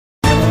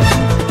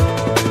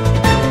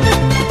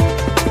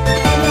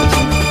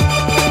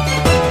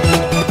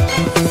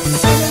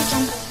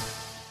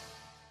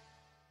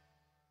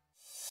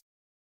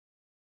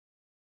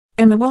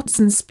Emma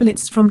Watson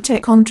splits from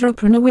tech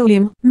entrepreneur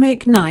William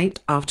Mack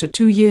Knight after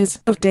 2 years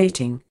of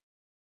dating.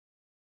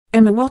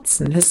 Emma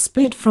Watson has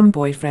split from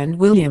boyfriend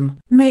William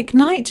Mack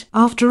Knight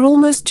after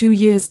almost 2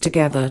 years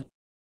together.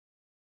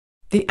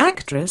 The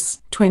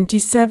actress,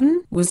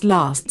 27, was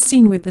last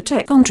seen with the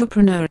tech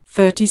entrepreneur,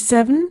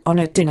 37, on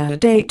a dinner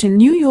date in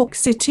New York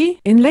City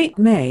in late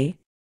May.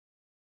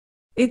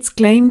 It's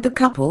claimed the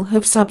couple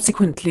have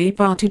subsequently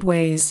parted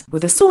ways,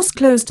 with a source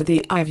close to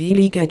the Ivy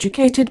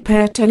League-educated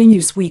pair telling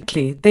Us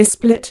Weekly they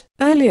split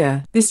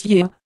earlier this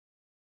year.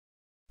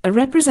 A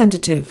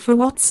representative for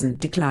Watson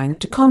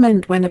declined to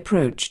comment when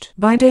approached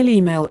by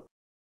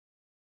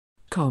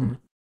DailyMail.com.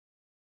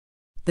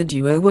 The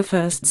duo were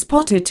first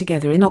spotted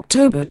together in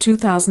October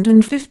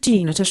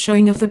 2015 at a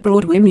showing of the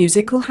Broadway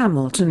musical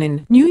Hamilton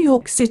in New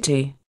York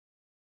City.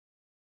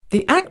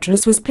 The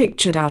actress was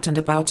pictured out and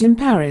about in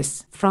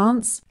Paris,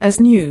 France, as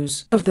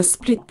news of the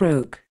split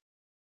broke.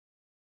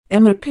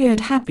 Emma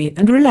appeared happy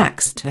and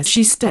relaxed as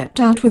she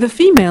stepped out with a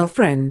female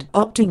friend,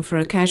 opting for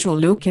a casual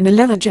look in a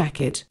leather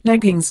jacket,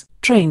 leggings,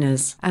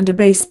 trainers, and a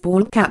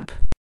baseball cap.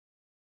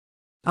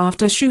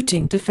 After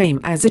shooting to fame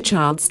as a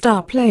child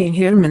star playing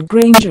Hermione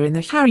Granger in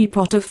the Harry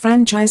Potter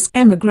franchise,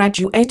 Emma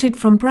graduated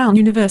from Brown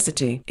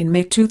University in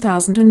May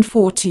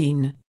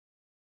 2014.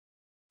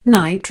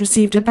 Knight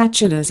received a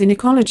bachelor's in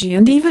ecology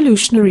and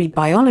evolutionary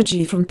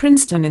biology from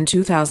Princeton in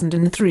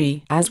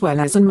 2003, as well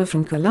as an MA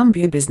from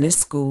Columbia Business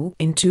School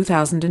in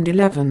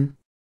 2011.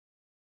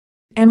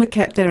 Emma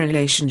kept their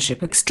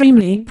relationship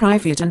extremely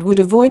private and would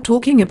avoid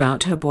talking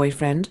about her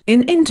boyfriend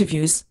in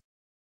interviews.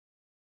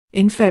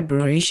 In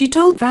February she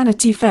told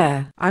Vanity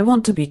Fair, "I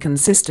want to be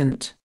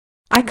consistent.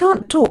 I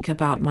can't talk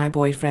about my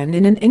boyfriend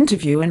in an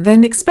interview and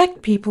then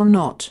expect people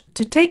not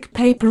to take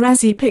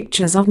paparazzi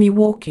pictures of me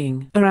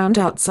walking around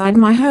outside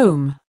my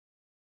home.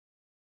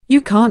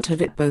 You can't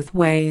have it both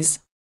ways."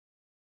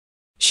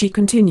 She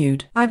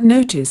continued, "I've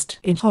noticed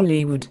in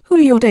Hollywood who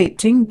you're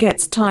dating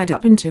gets tied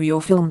up into your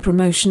film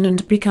promotion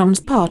and becomes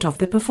part of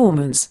the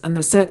performance and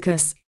the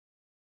circus.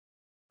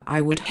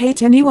 I would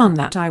hate anyone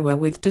that I were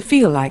with to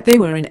feel like they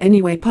were in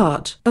any way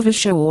part of a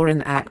show or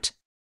an act."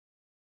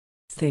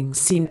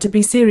 Things seemed to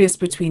be serious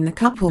between the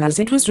couple, as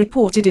it was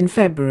reported in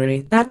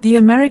February that the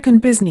American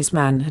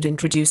businessman had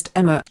introduced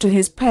Emma to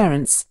his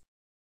parents.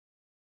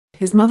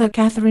 His mother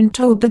Catherine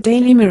told the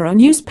Daily Mirror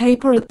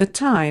newspaper at the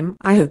time,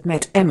 "I have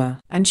met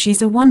Emma, and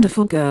she's a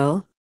wonderful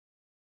girl.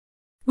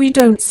 We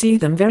don't see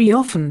them very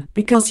often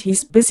because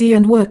he's busy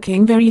and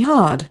working very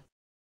hard."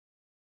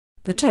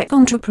 The tech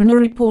entrepreneur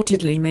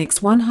reportedly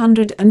makes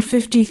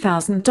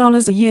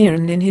 $150,000 a year,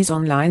 and in his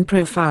online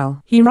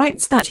profile, he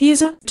writes that he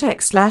is a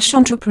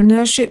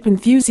tech/entrepreneurship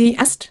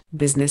enthusiast,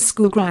 business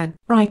school grad,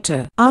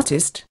 writer,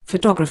 artist,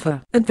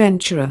 photographer,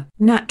 adventurer,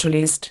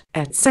 naturalist,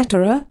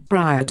 etc.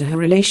 Prior to her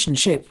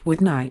relationship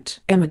with Knight,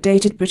 Emma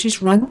dated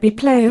British rugby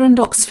player and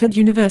Oxford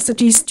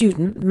University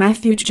student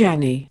Matthew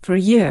Janney for a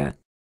year.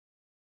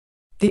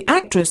 The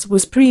actress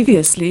was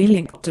previously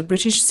linked to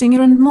British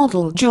singer and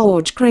model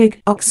George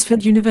Craig,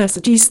 Oxford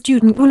University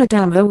student Willa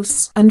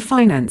Damos, and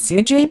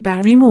financier J.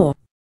 Barrymore.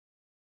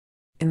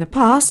 In the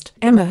past,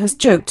 Emma has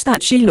joked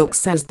that she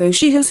looks as though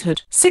she has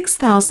had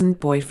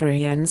 6,000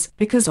 boyfriends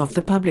because of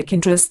the public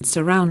interest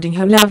surrounding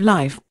her love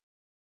life.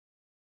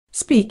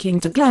 Speaking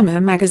to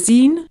Glamour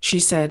magazine, she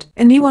said,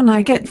 "Anyone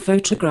I get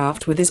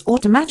photographed with is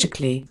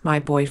automatically my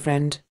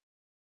boyfriend.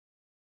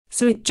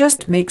 So it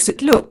just makes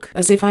it look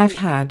as if I've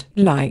had,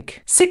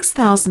 like,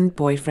 6,000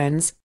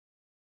 boyfriends."